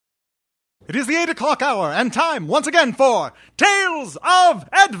It is the 8 o'clock hour, and time once again for Tales of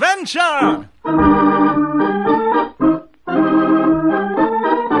Adventure!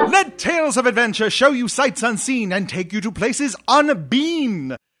 Let Tales of Adventure show you sights unseen and take you to places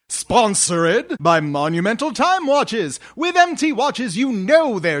unbeen. Sponsored by Monumental Time Watches. With MT Watches, you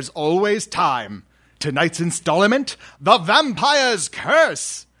know there's always time. Tonight's installment, The Vampire's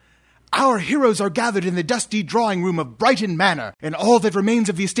Curse. Our heroes are gathered in the dusty drawing room of Brighton Manor, and all that remains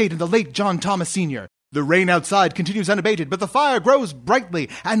of the estate of the late John Thomas Sr. The rain outside continues unabated, but the fire grows brightly,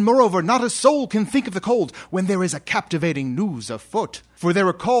 and moreover, not a soul can think of the cold when there is a captivating news afoot. For they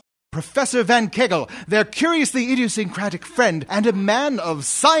recall Professor Van Kegel, their curiously idiosyncratic friend, and a man of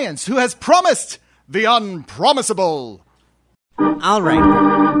science who has promised the unpromisable. All right.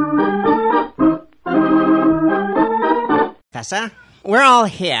 Professor, we're all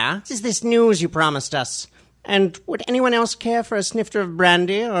here. This is this news you promised us. And would anyone else care for a snifter of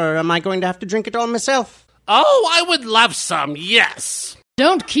brandy, or am I going to have to drink it all myself? Oh, I would love some, yes.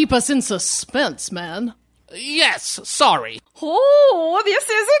 Don't keep us in suspense, man. Yes, sorry. Oh, this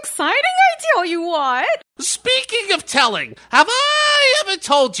is exciting, I tell you what. Speaking of telling, have I ever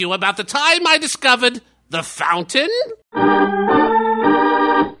told you about the time I discovered the fountain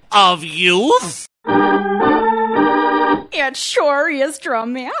of youth? It sure is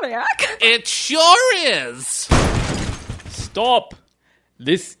dramatic. It sure is. Stop!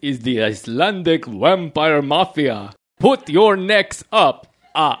 This is the Icelandic vampire mafia. Put your necks up.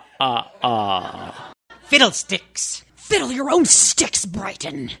 Fiddlesticks. Fiddle your own sticks,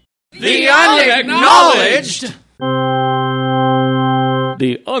 Brighton. The unacknowledged.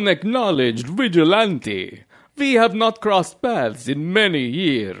 The unacknowledged vigilante. We have not crossed paths in many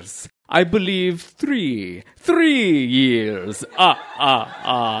years. I believe 3 years.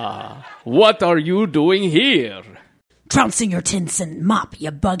 What are you doing here? Trouncing your tinsel mop,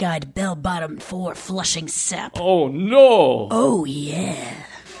 you bug-eyed, bell-bottomed, four-flushing sap. Oh, no. Oh, yeah.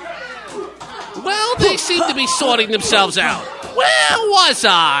 Well, they seem to be sorting themselves out. Where was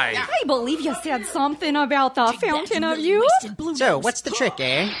I? I believe you said something about the fountain of youth. So, what's the trick,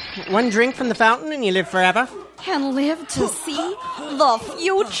 eh? One drink from the fountain and you live forever? And live to see the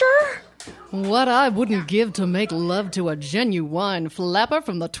future? What I wouldn't give to make love to a genuine flapper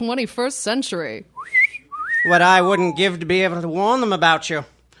from the 21st century. What I wouldn't give to be able to warn them about you.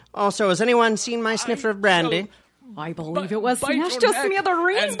 Also, has anyone seen my snifter of brandy? I believe it was smashed to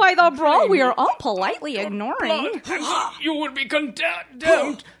smithereens by the brawl we are all politely ignoring. You will be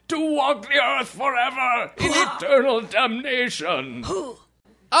condemned to walk the earth forever in eternal damnation.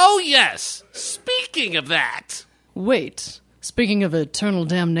 Oh, yes. Speaking of that. Wait, speaking of eternal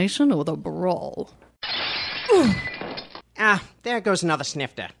damnation or the brawl? There goes another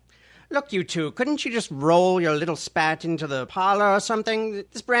snifter. Look, you two, couldn't you just roll your little spat into the parlor or something?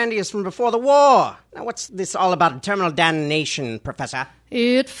 This brandy is from before the war. Now, what's this all about eternal damnation, Professor?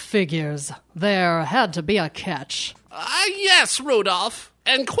 It figures. There had to be a catch. Yes, Rudolph.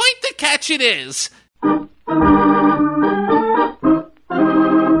 And quite the catch it is.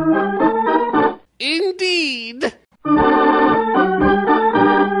 Indeed.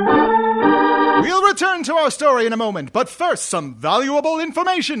 We'll return to our story in a moment, but first, some valuable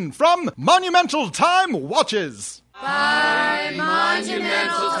information from Monumental Time Watches. By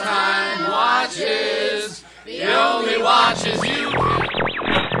Monumental Time Watches, the only watches you can...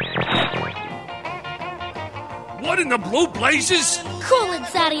 What in the blue blazes? Cool it,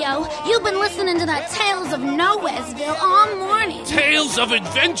 Sadio. You've been listening to that Tales of Nowheresville all morning. Tales of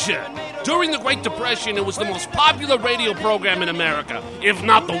Adventure. During the Great Depression, it was the most popular radio program in America, if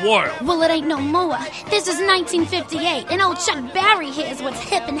not the world. Well, it ain't no more. This is 1958, and old Chuck Berry here's what's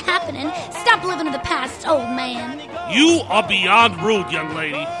hip and happening. Stop living in the past, old man. You are beyond rude, young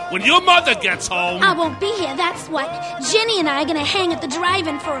lady. When your mother gets home... I won't be here, that's what. Jenny and I are gonna hang at the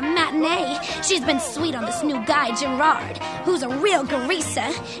drive-in for a matinee. She's been sweet on this new guy, Gerard, who's a real greaser.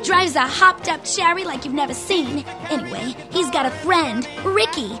 Drives a hopped-up cherry like you've never seen. Anyway, he's got a friend,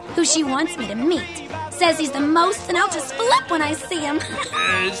 Ricky, who she wants me to meet. Says he's the most, and I'll just flip when I see him.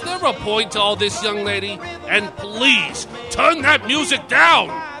 Is there a point to all this, young lady? And please, turn that music down!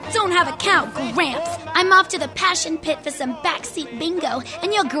 Don't have a cow, Gramps. I'm off to the Passion Pit for some backseat bingo,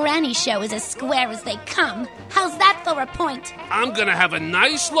 and your granny show is as square as they come. How's that for a point? I'm gonna have a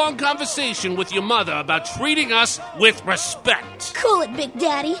nice long conversation with your mother about treating us with respect. Cool it, Big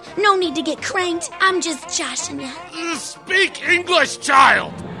Daddy. No need to get cranked. I'm just joshing you. Speak English,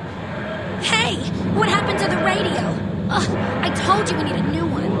 child! Hey, what happened to the radio? I told you we need a new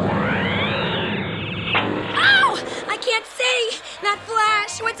one. Ow! I can't see! That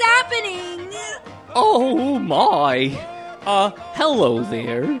flash! What's happening? Oh, my. Hello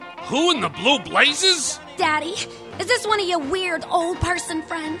there. Who in the blue blazes? Daddy, is this one of your weird old person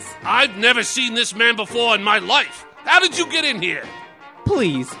friends? I've never seen this man before in my life. How did you get in here?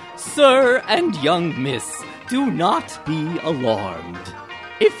 Please, sir and young miss, do not be alarmed.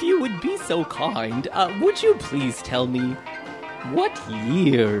 If you would be so kind, would you please tell me, what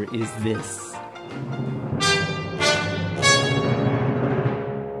year is this?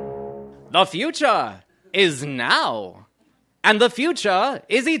 The future is now. And the future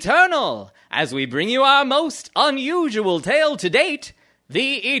is eternal, as we bring you our most unusual tale to date,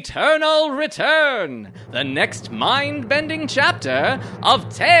 The Eternal Return, the next mind-bending chapter of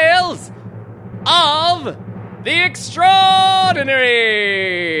Tales of the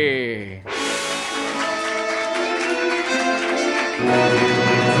Extraordinary.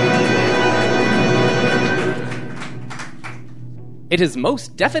 It is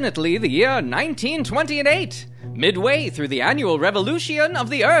most definitely the year 1928, midway through the annual revolution of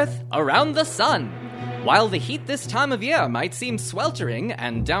the Earth around the Sun. While the heat this time of year might seem sweltering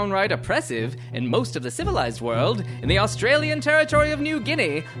and downright oppressive in most of the civilized world, in the Australian territory of New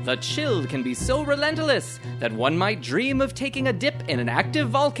Guinea, the chill can be so relentless that one might dream of taking a dip in an active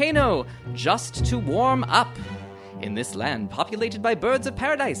volcano just to warm up. In this land populated by birds of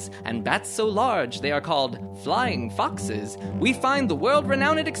paradise and bats so large they are called flying foxes, we find the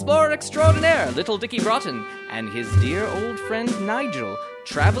world-renowned explorer extraordinaire, Little Dickie Broughton, and his dear old friend Nigel,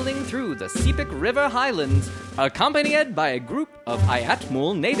 traveling through the Sepik River Highlands, accompanied by a group of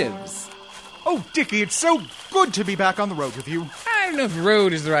Ayatmul natives. Oh, Dickie, it's so good to be back on the road with you. I don't know if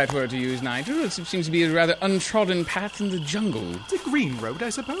road is the right word to use, Nigel. It seems to be a rather untrodden path in the jungle. The green road,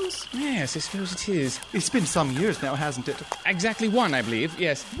 I suppose? Yes, I suppose it is. It's been some years now, hasn't it? Exactly one, I believe,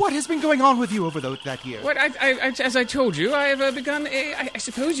 yes. What has been going on with you over that year? Well, as I told you, I have begun I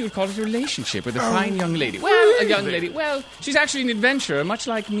suppose you would call it a relationship with a fine young lady. Well, a young lady. Well, she's actually an adventurer, much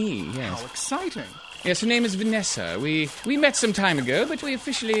like me, yes. How exciting. Yes, her name is Vanessa. We met some time ago, but we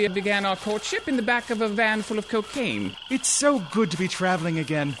officially began our courtship in the back of a van full of cocaine. It's so good to be traveling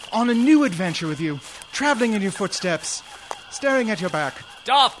again, on a new adventure with you, traveling in your footsteps, staring at your back.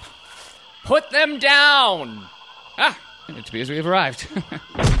 Stop! Put them down! It appears we have arrived.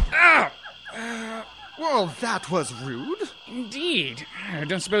 Well, that was rude. Indeed. I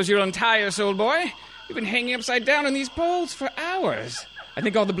don't suppose you'll untie us, old boy. We've been hanging upside down on these poles for hours. I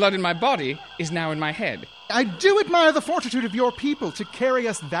think all the blood in my body is now in my head. I do admire the fortitude of your people to carry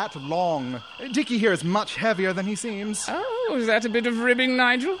us that long. Dickie here is much heavier than he seems. Oh, is that a bit of ribbing,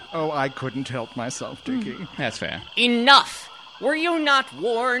 Nigel? Oh, I couldn't help myself, Dickie. That's fair. Enough! Were you not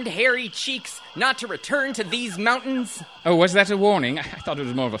warned, hairy cheeks, not to return to these mountains? Oh, was that a warning? I thought it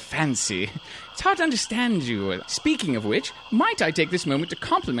was more of a fancy. It's hard to understand you. Speaking of which, might I take this moment to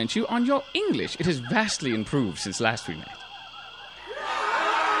compliment you on your English? It has vastly improved since last we met.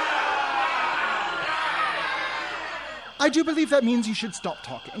 I do believe that means you should stop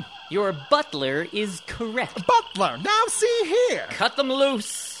talking. Your butler is correct. Butler, now see here. Cut them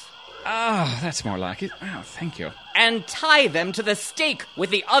loose. Ah, that's more like it. Oh, thank you. And tie them to the stake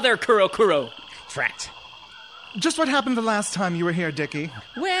with the other Kuro. Drat. Just what happened the last time you were here, Dickie?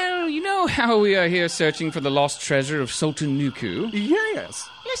 Well, you know how we are here searching for the lost treasure of Sultan Nuku? Yes.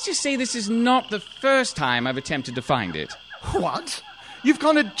 Let's just say this is not the first time I've attempted to find it. What? You've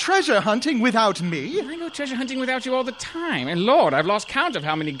gone treasure hunting without me? I go treasure hunting without you all the time. And Lord, I've lost count of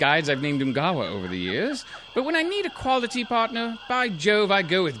how many guides I've named Ungawa over the years. But when I need a quality partner, by Jove, I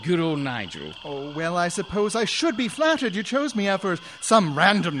go with good old Nigel. Oh, well, I suppose I should be flattered you chose me over some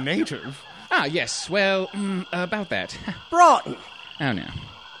random native. Ah, yes, well, about that. Broughton! Oh, no.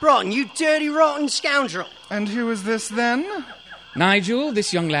 Broughton, you dirty, rotten scoundrel! And who is this, then? Nigel,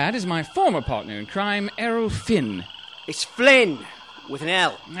 this young lad is my former partner in crime, Errol Finn. It's Flynn, with an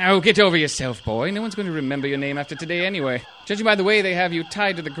L. Oh, get over yourself, boy. No one's going to remember your name after today anyway. Judging by the way they have you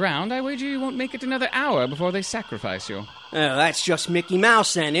tied to the ground, I wager you won't make it another hour before they sacrifice you. Oh, that's just Mickey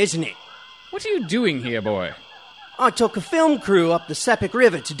Mouse then, isn't it? What are you doing here, boy? I took a film crew up the Sepik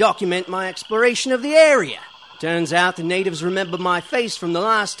River to document my exploration of the area. Turns out the natives remember my face from the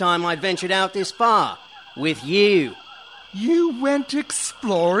last time I ventured out this far. With you. You went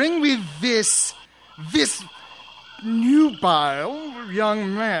exploring with this nubile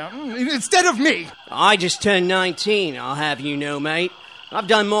young man instead of me. I just turned 19, I'll have you know, mate. I've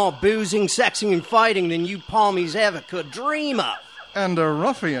done more boozing, sexing, and fighting than you palmies ever could dream of. And a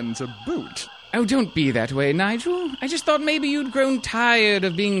ruffian to boot. Oh, don't be that way, Nigel. I just thought maybe you'd grown tired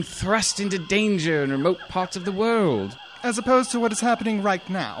of being thrust into danger in remote parts of the world. As opposed to what is happening right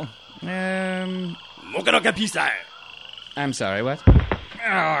now. I'm sorry, what?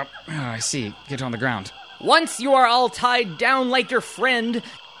 Oh, I see. Get on the ground. Once you are all tied down like your friend,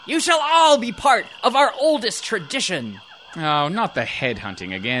 you shall all be part of our oldest tradition. Oh, not the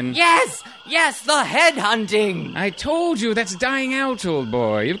headhunting again. Yes, the headhunting. I told you that's dying out, old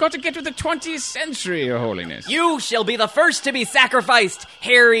boy. You've got to get with the 20th century, Your Holiness. You shall be the first to be sacrificed,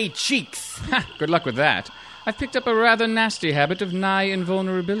 hairy cheeks. Ha, good luck with that. I've picked up a rather nasty habit of nigh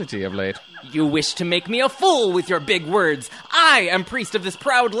invulnerability of late. You wish to make me a fool with your big words. I am priest of this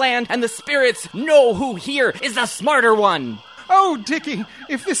proud land, and the spirits know who here is the smarter one. Oh, Dickie,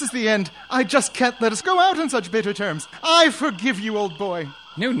 if this is the end, I just can't let us go out on such bitter terms. I forgive you, old boy.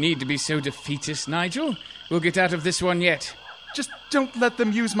 No need to be so defeatist, Nigel. We'll get out of this one yet. Just don't let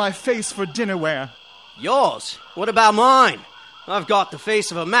them use my face for dinnerware. Yours? What about mine? I've got the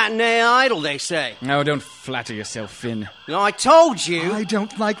face of a matinee idol, they say. No, don't flatter yourself, Finn. No, I told you. I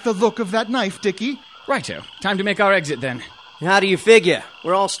don't like the look of that knife, Dickie. Righto, time to make our exit then. How do you figure?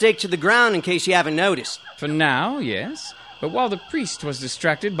 We're all staked to the ground in case you haven't noticed. For now, yes. But while the priest was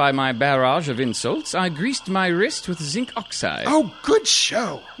distracted by my barrage of insults, I greased my wrist with zinc oxide. Oh, good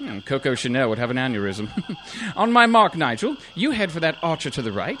show. Coco Chanel would have an aneurysm. On my mark, Nigel, you head for that archer to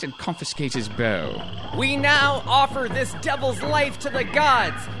the right and confiscate his bow. We now offer this devil's life to the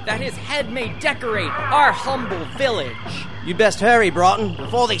gods, that his head may decorate our humble village. You best hurry, Broughton,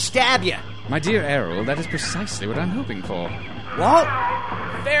 before they stab you. My dear Errol, that is precisely what I'm hoping for. What?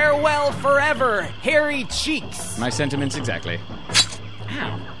 Farewell forever, hairy cheeks. My sentiments exactly.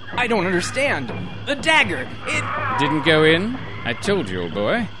 Ow. I don't understand. The dagger, it... Didn't go in? I told you, old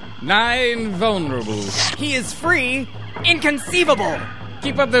boy. Nigh invulnerable. He is free. Inconceivable.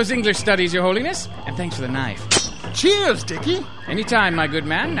 Keep up those English studies, Your Holiness, and thanks for the knife. Cheers, Dickie. Any time, my good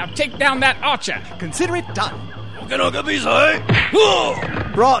man. Now take down that archer. Consider it done.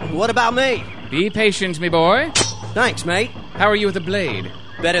 Broughton, what about me? Be patient, me boy. Thanks, mate. How are you with the blade?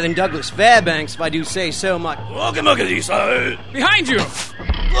 Better than Douglas Fairbanks, if I do say so much. Behind you!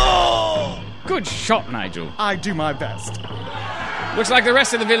 Good shot, Nigel. I do my best. Looks like the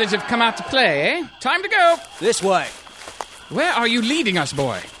rest of the village have come out to play, eh? Time to go. This way. Where are you leading us,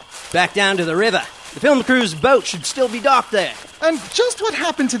 boy? Back down to the river. The film crew's boat should still be docked there. And just what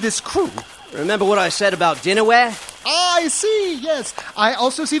happened to this crew? Remember what I said about dinnerware? I see, yes. I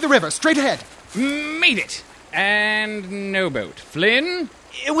also see the river, straight ahead. Made it. And no boat. Flynn?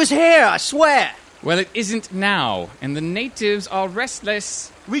 It was here, I swear. Well, it isn't now, and the natives are restless.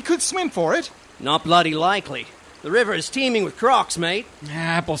 We could swim for it. Not bloody likely. The river is teeming with crocs, mate.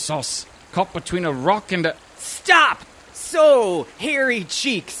 Applesauce. Caught between a rock and a... Stop! So, hairy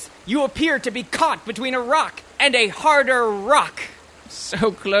cheeks, you appear to be caught between a rock and a harder rock.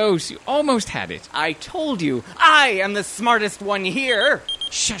 So close. You almost had it. I told you, I am the smartest one here.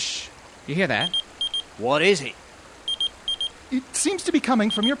 Shush. You hear that? What is it? It seems to be coming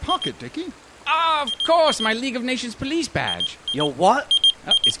from your pocket, Dickie. Ah, of course, my League of Nations police badge. Your what?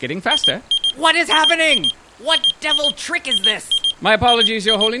 Oh, it's getting faster. What is happening? What devil trick is this? My apologies,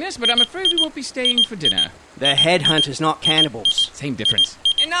 Your Holiness, but I'm afraid we won't be staying for dinner. They're headhunters, not cannibals. Same difference.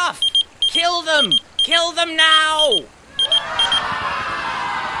 Enough! Kill them! Kill them now!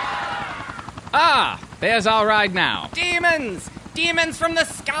 Ah, there's our ride now. Demons! Demons from the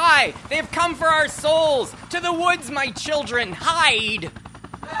sky! They've come for our souls! To the woods, my children! Hide!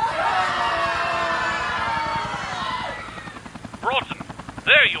 Broughton,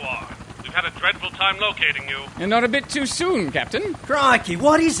 there you are. We've had a dreadful time locating you. And not a bit too soon, Captain. Crikey,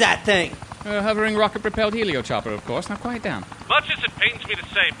 what is that thing? A hovering rocket-propelled heliochopper, of course. Now quiet down. Much as it pains me to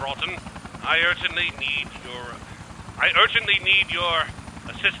say, Broughton, I urgently need your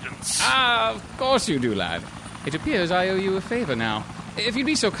assistance. Ah, of course you do, lad. It appears I owe you a favor now. If you'd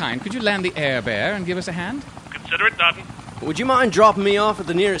be so kind, could you land the Air Bear and give us a hand? Consider it done. Would you mind dropping me off at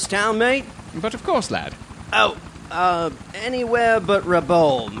the nearest town, mate? But of course, lad. Oh, anywhere but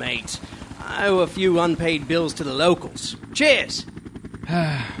Rabaul, mate. I owe a few unpaid bills to the locals. Cheers!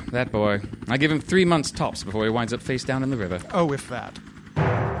 That boy. I give him 3 months tops before he winds up face down in the river. Oh, if that.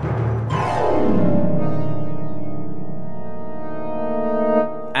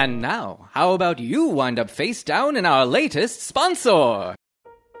 And now, how about you wind up face down in our latest sponsor?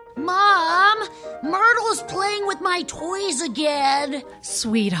 Mom, Myrtle's playing with my toys again.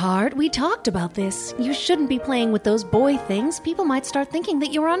 Sweetheart, we talked about this. You shouldn't be playing with those boy things. People might start thinking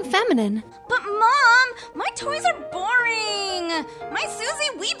that you're unfeminine. But Mom, my toys are boring. My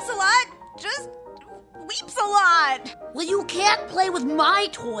Susie weeps a lot. Just weeps a lot. Well, you can't play with my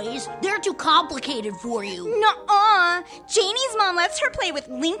toys. They're too complicated for you. Nuh-uh. Janie's mom lets her play with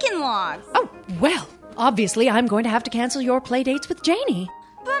Lincoln Logs. Oh, well, obviously I'm going to have to cancel your play dates with Janie.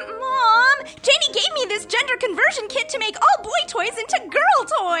 But Mom, Janie gave me this gender conversion kit to make all boy toys into girl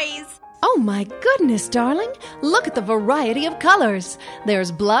toys. Oh my goodness, darling. Look at the variety of colors.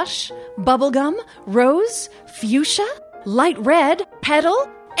 There's blush, bubblegum, rose, fuchsia, light red, petal,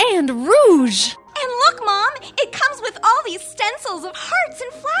 and rouge. And look, Mom, it comes with all these stencils of hearts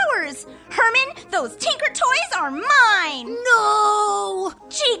and flowers. Herman, those Tinker toys are mine. No!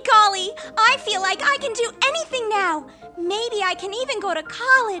 Gee golly, I feel like I can do anything now. Maybe I can even go to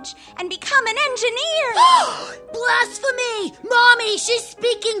college and become an engineer. Blasphemy! Mommy, she's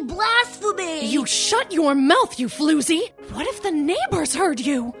speaking blasphemy! You shut your mouth, you floozy. What if the neighbors heard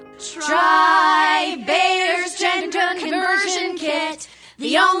you? Try Bayer's Gender Conversion Kit.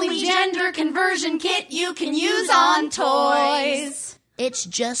 The only gender conversion kit you can use on toys. It's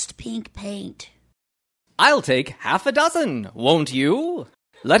just pink paint. I'll take half a dozen, won't you?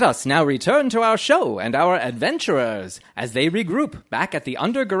 Let us now return to our show and our adventurers as they regroup back at the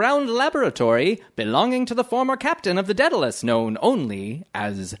underground laboratory belonging to the former captain of the Daedalus, known only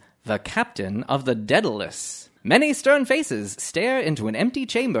as the Captain of the Daedalus. Many stern faces stare into an empty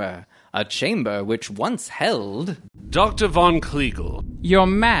chamber, a chamber which once held... Dr. von Kliegel. You're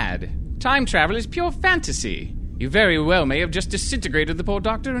mad. Time travel is pure fantasy. You very well may have just disintegrated the poor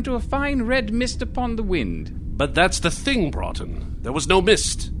doctor into a fine red mist upon the wind. But that's the thing, Broughton. There was no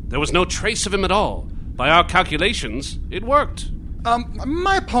mist. There was no trace of him at all. By our calculations, it worked.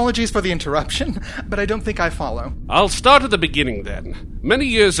 My apologies for the interruption, but I don't think I follow. I'll start at the beginning, then. Many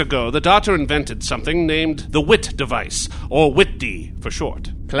years ago, the doctor invented something named the WIT device, or WIT-D for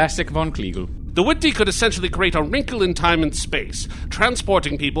short. Classic von Kliegel. The WIT-D could essentially create a wrinkle in time and space,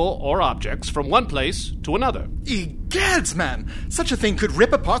 transporting people or objects from one place to another. Egads, man! Such a thing could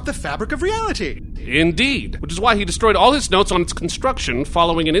rip apart the fabric of reality. Indeed, which is why he destroyed all his notes on its construction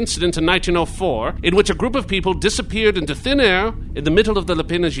following an incident in 1904 in which a group of people disappeared into thin air in the middle of the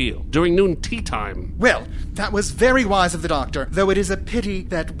Lapin Agile during noon tea time. Well, that was very wise of the doctor, though it is a pity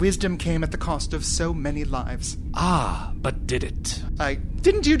that wisdom came at the cost of so many lives. Ah, but did it?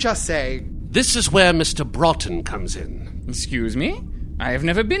 Didn't you just say... This is where Mr. Broughton comes in. Excuse me? I have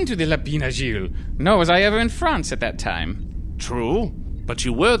never been to the Lapin Agile, nor was I ever in France at that time. True, but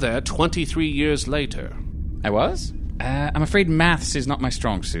you were there 23 years later. I was? I'm afraid maths is not my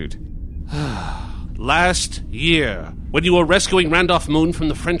strong suit. Last year, when you were rescuing Randolph Moon from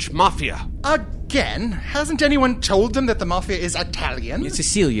the French Mafia. Again? Hasn't anyone told them that the Mafia is Italian? It's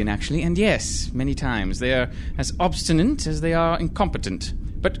Sicilian, actually, and yes, many times. They are as obstinate as they are incompetent.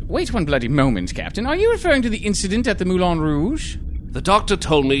 But wait one bloody moment, Captain. Are you referring to the incident at the Moulin Rouge? The doctor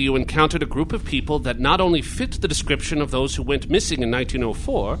told me you encountered a group of people that not only fit the description of those who went missing in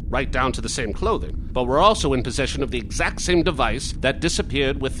 1904, right down to the same clothing, but were also in possession of the exact same device that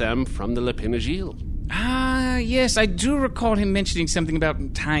disappeared with them from the Lapin Agile. Ah, yes, I do recall him mentioning something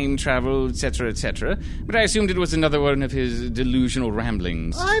about time travel, etc., but I assumed it was another one of his delusional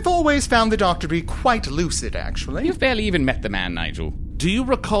ramblings. I've always found the doctor to be quite lucid, actually. You've barely even met the man, Nigel. Do you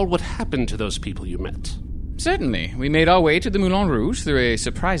recall what happened to those people you met? Certainly. We made our way to the Moulin Rouge through a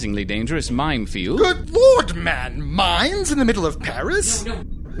surprisingly dangerous minefield. Good Lord, man! Mines in the middle of Paris?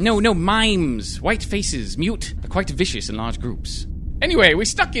 No, mimes. White faces, mute, quite vicious in large groups. Anyway, we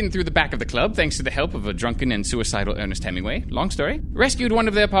snuck in through the back of the club thanks to the help of a drunken and suicidal Ernest Hemingway. Long story. Rescued one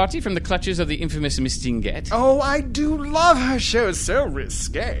of their party from the clutches of the infamous Miss Tinguette. Oh, I do love her show. So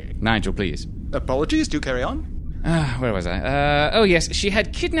risque. Nigel, please. Apologies, do carry on. Where was I? Oh yes, she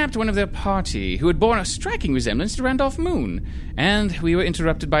had kidnapped one of their party, who had borne a striking resemblance to Randolph Moon. And we were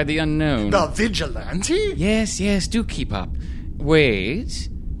interrupted by the unknown. The vigilante? Yes, do keep up. Wait...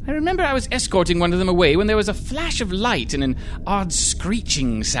 I remember I was escorting one of them away when there was a flash of light and an odd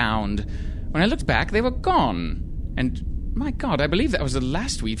screeching sound. When I looked back, they were gone. And, my God, I believe that was the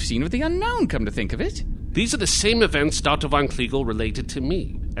last we've seen of the unknown, come to think of it. These are the same events Dr. von Kliegel related to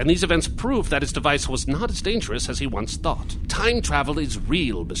me. And these events prove that his device was not as dangerous as he once thought. Time travel is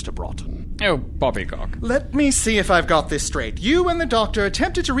real, Mr. Broughton. Oh, poppycock. Let me see if I've got this straight. You and the doctor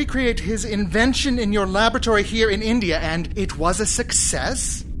attempted to recreate his invention in your laboratory here in India, and it was a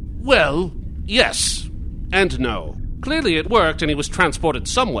success? Well, yes. And no. Clearly it worked and he was transported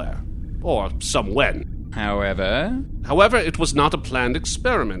somewhere. Or somewhen. However, it was not a planned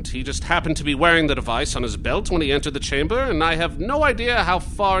experiment. He just happened to be wearing the device on his belt when he entered the chamber, and I have no idea how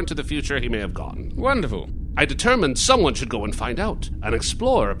far into the future he may have gone. Wonderful. I determined someone should go and find out. An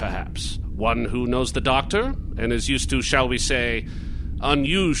explorer, perhaps. One who knows the doctor and is used to, shall we say,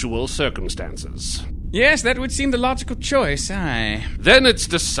 unusual circumstances. Yes, that would seem the logical choice, aye. Then it's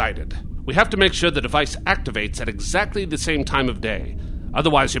decided. We have to make sure the device activates at exactly the same time of day.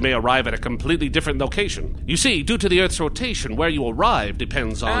 Otherwise, you may arrive at a completely different location. You see, due to the Earth's rotation, where you arrive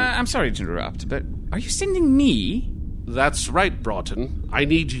depends on... I'm sorry to interrupt, but are you sending me? That's right, Broughton. I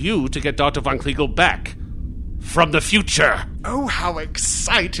need you to get Dr. Von Kliegel back. From the future. Oh, how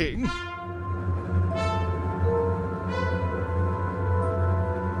exciting!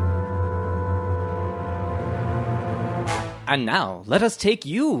 And now, let us take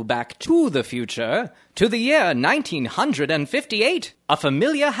you back to the future, to the year 1958. A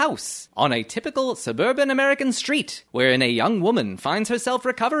familiar house on a typical suburban American street, wherein a young woman finds herself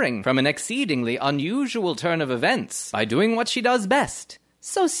recovering from an exceedingly unusual turn of events by doing what she does best,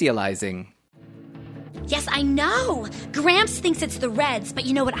 socializing. Yes, I know. Gramps thinks it's the Reds, but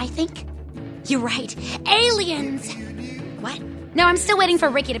you know what I think? You're right. Aliens! What? No, I'm still waiting for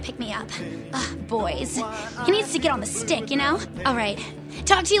Ricky to pick me up. Ugh, boys. He needs to get on the stick, you know? All right.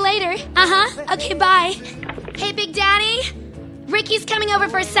 Talk to you later. Uh-huh. Okay, bye. Hey, Big Daddy. Ricky's coming over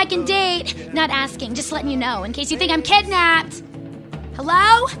for a second date. Not asking, just letting you know, in case you think I'm kidnapped.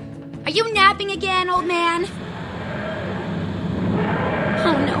 Hello? Are you napping again, old man?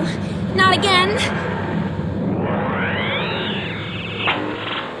 Oh, no. Not again.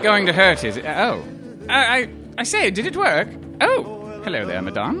 Going to hurt, is it? Oh. I say, did it work? Oh, hello there,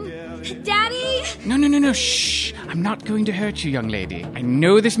 madame. Daddy? No, shh. I'm not going to hurt you, young lady. I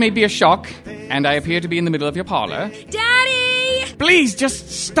know this may be a shock, and I appear to be in the middle of your parlor. Daddy! Please,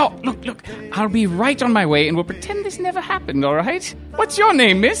 just stop. Look. I'll be right on my way, and we'll pretend this never happened, all right? What's your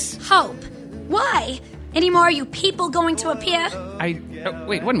name, miss? Hope. Why? Any more of you people going to appear?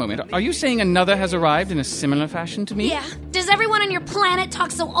 Wait, one moment. Are you saying another has arrived in a similar fashion to me? Yeah. Does everyone on your planet talk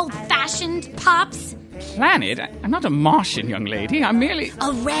so old-fashioned, Pops? Planet? I'm not a Martian, young lady. I'm merely...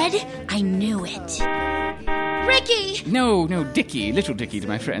 A Red? I knew it. Ricky! No, Dickie. Little Dickie to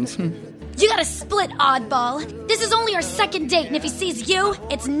my friends. You gotta split, oddball. This is only our second date, and if he sees you,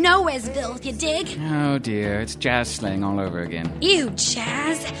 it's Nowheresville, you dig? Oh, dear. It's jazz slang all over again. Ew,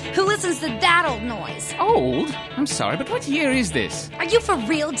 jazz. Who listens to that old noise? Old? I'm sorry, but what year is this? Are you for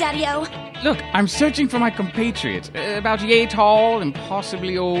real, Daddy-O? Look, I'm searching for my compatriot. About yay tall and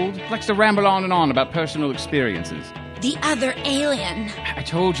possibly old. Likes to ramble on and on about personal experiences. The other alien. I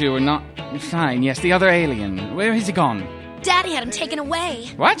told you we're not... Fine, yes, the other alien. Where has he gone? Daddy had him taken away.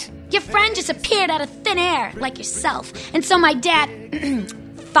 What? Your friend just appeared out of thin air, like yourself. And so my dad...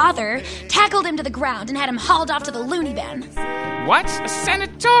 father tackled him to the ground and had him hauled off to the loony bin. What? A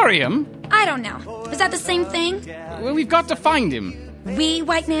sanatorium? I don't know. Is that the same thing? Well, we've got to find him. We,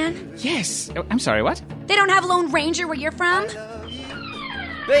 white man? Yes. Oh, I'm sorry, what? They don't have a Lone Ranger where you're from?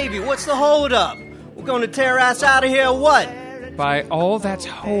 Baby, what's the holdup? We're going to tear ass out of here or what? By all that's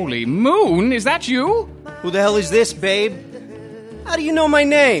holy. Moon, is that you? Who the hell is this, babe? How do you know my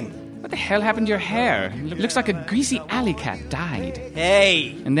name? What the hell happened to your hair? It looks like a greasy alley cat died.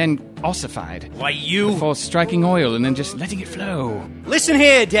 Hey! And then ossified. Why, you... Before striking oil and then just letting it flow. Listen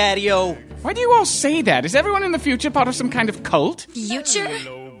here, Daddy-O. Why do you all say that? Is everyone in the future part of some kind of cult? Future?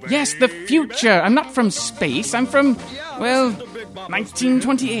 Yes, the future. I'm not from space. I'm from, well,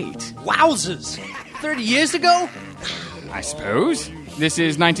 1928. Wowzers! 30 years ago? I suppose. This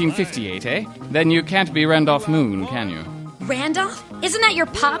is 1958, eh? Then you can't be Randolph Moon, can you? Randolph? Isn't that your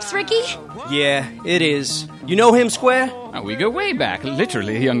pops, Ricky? Yeah, it is. You know him, Square? Oh, we go way back,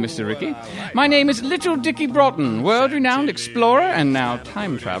 literally, young Mr. Ricky. My name is Little Dickie Broughton, world-renowned explorer and now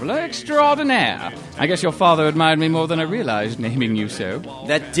time traveler extraordinaire. I guess your father admired me more than I realized, naming you so.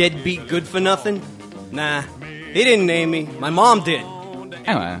 That deadbeat good-for-nothing? Nah, he didn't name me. My mom did.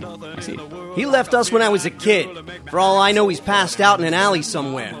 Oh, I see. He left us when I was a kid. For all I know, he's passed out in an alley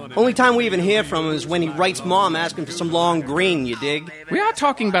somewhere. Only time we even hear from him is when he writes Mom asking for some long green, you dig? We are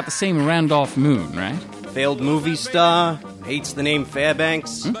talking about the same Randolph Moon, right? Failed movie star, hates the name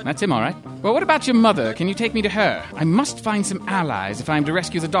Fairbanks. That's him, all right. Well, what about your mother? Can you take me to her? I must find some allies if I'm to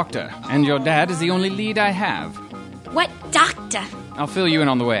rescue the doctor. And your dad is the only lead I have. What doctor? I'll fill you in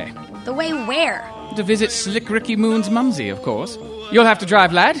on the way. The way where? To visit Slick Ricky Moon's mumsy, of course. You'll have to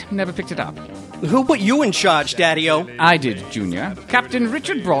drive, lad. Never picked it up. Who put you in charge, Daddy-O? I did, Junior. Captain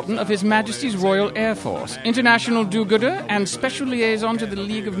Richard Broughton of His Majesty's Royal Air Force, international do-gooder, and special liaison to the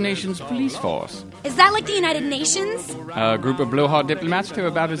League of Nations Police Force. Is that like the United Nations? A group of blowhard diplomats who are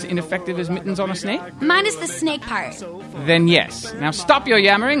about as ineffective as mittens on a snake? Minus the snake part. Then yes. Now stop your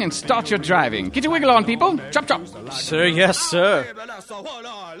yammering and start your driving. Get your wiggle on, people. Chop, chop. Sir, yes, sir.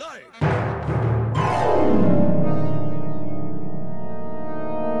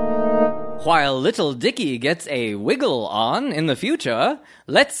 While little Dickie gets a wiggle on in the future,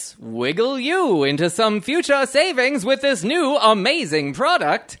 let's wiggle you into some future savings with this new amazing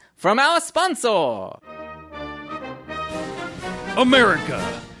product from our sponsor.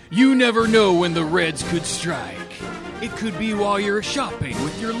 America, you never know when the Reds could strike. It could be while you're shopping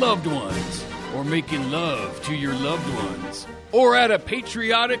with your loved ones, or making love to your loved ones, or at a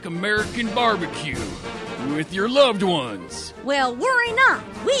patriotic American barbecue with your loved ones. Well, worry not.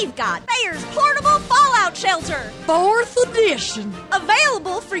 We've got Bayer's Portable Fallout Shelter. 4th edition.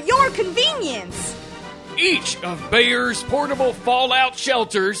 Available for your convenience. Each of Bayer's portable fallout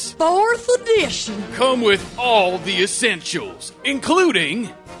shelters 4th edition. come with all the essentials, including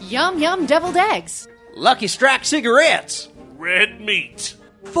Yum Yum deviled eggs. Lucky Strike cigarettes. Red meat.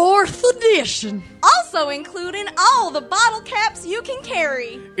 4th edition. Also including all the bottle caps you can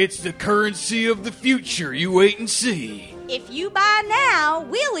carry. it's the currency of the future. You wait and see. If you buy now,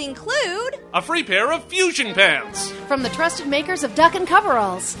 we'll include A free pair of fusion pants. From the trusted makers of duck and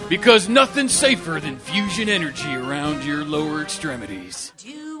coveralls. Because nothing's safer than fusion energy around your lower extremities.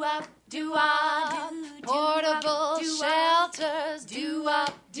 Do-up, do-up, portable shelters.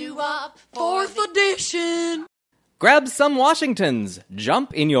 Do-up, do-up, 4th edition. Grab some Washingtons,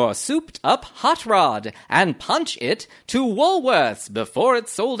 jump in your souped-up hot rod, and punch it to Woolworths before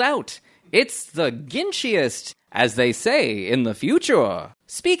it's sold out. It's the ginchiest, as they say in the future.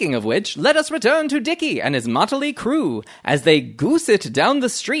 Speaking of which, let us return to Dickie and his motley crew as they goose it down the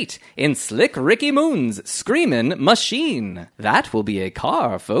street in Slick Ricky Moon's Screamin' Machine. That will be a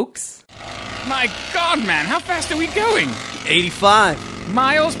car, folks. My God, man, how fast are we going? 85.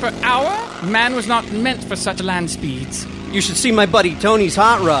 Miles per hour? Man was not meant for such land speeds. You should see my buddy Tony's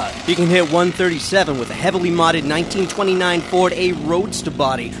hot rod. He can hit 137 with a heavily modded 1929 Ford A Roadster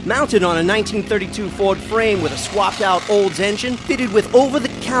body, mounted on a 1932 Ford frame with a swapped-out Olds engine, fitted with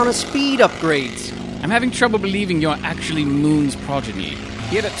over-the-counter speed upgrades. I'm having trouble believing you're actually Moon's progeny.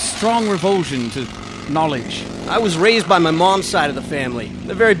 He had a strong revulsion to knowledge. I was raised by my mom's side of the family.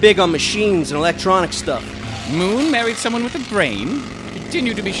 They're very big on machines and electronic stuff. Moon married someone with a brain?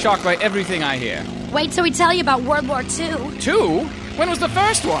 Continue to be shocked by everything I hear. Wait till we tell you about World War II. 2? When was the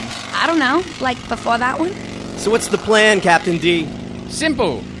first one? I don't know, like before that one? So what's the plan, Captain D?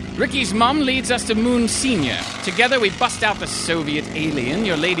 Simple. Ricky's mom leads us to Moon Senior. Together we bust out the Soviet alien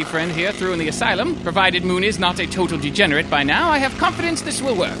your lady friend here threw in the asylum. Provided Moon is not a total degenerate by now, I have confidence this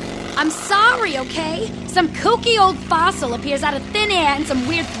will work. I'm sorry, okay? Some kooky old fossil appears out of thin air in some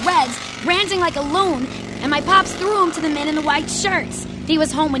weird threads, ranting like a loon, and my pops threw him to the men in the white shirts. If he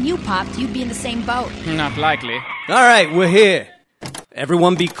was home when you popped, you'd be in the same boat. Not likely. All right, we're here.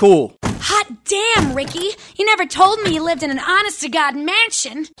 Everyone be cool. Hot damn, Ricky. You never told me you lived in an honest-to-God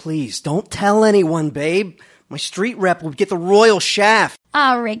mansion. Please, don't tell anyone, babe. My street rep would get the royal shaft.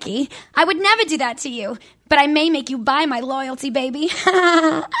 Oh, Ricky, I would never do that to you, but I may make you buy my loyalty, baby.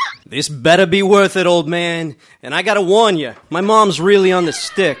 This better be worth it, old man. And I gotta warn you, my mom's really on the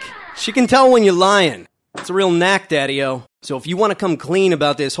stick. She can tell when you're lying. It's a real knack, Daddy-O. So if you want to come clean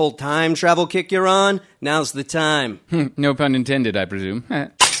about this whole time travel kick you're on, now's the time. No pun intended, I presume.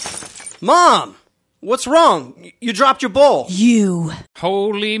 Mom! What's wrong? You dropped your bowl. You.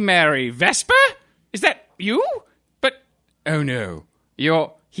 Holy Mary. Vesper? Is that you? But, oh no.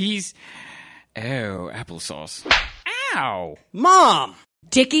 He's... Oh, applesauce. Ow! Mom!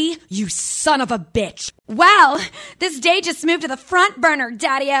 Dickie, you son of a bitch. Wow, this day just moved to the front burner,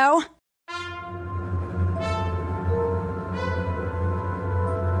 Daddy-O.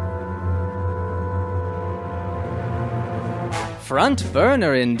 Front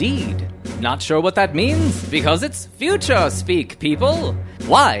burner indeed. Not sure what that means? Because it's future speak, people.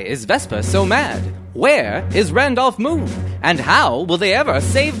 Why is Vesper so mad? Where is Randolph Moon? And how will they ever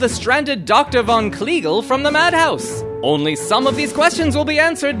save the stranded Dr. Von Kliegel from the madhouse? Only some of these questions will be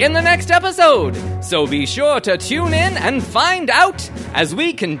answered in the next episode. So be sure to tune in and find out as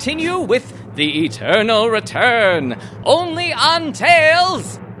we continue with The Eternal Return. Only on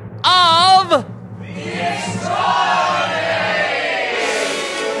Tales of... The Extraordinary!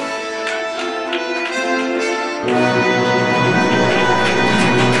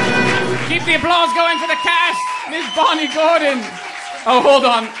 Keep the applause going for the cast, Miss Bonnie Gordon. Oh, hold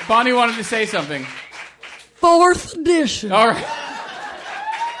on. Bonnie wanted to say something. 4th edition. All right.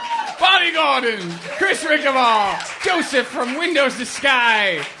 Bonnie Gordon, Chris Rickabar, Joseph from Windows to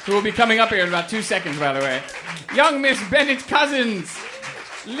Sky, who will be coming up here in about 2 seconds, by the way. Young Miss Bennett Cousins,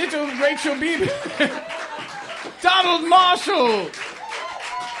 little Rachel Bieber, Donald Marshall,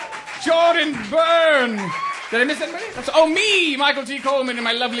 Jordan Byrne. Did I miss anybody? Me, Michael T. Coleman, and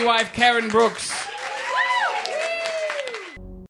my lovely wife, Karen Brooks.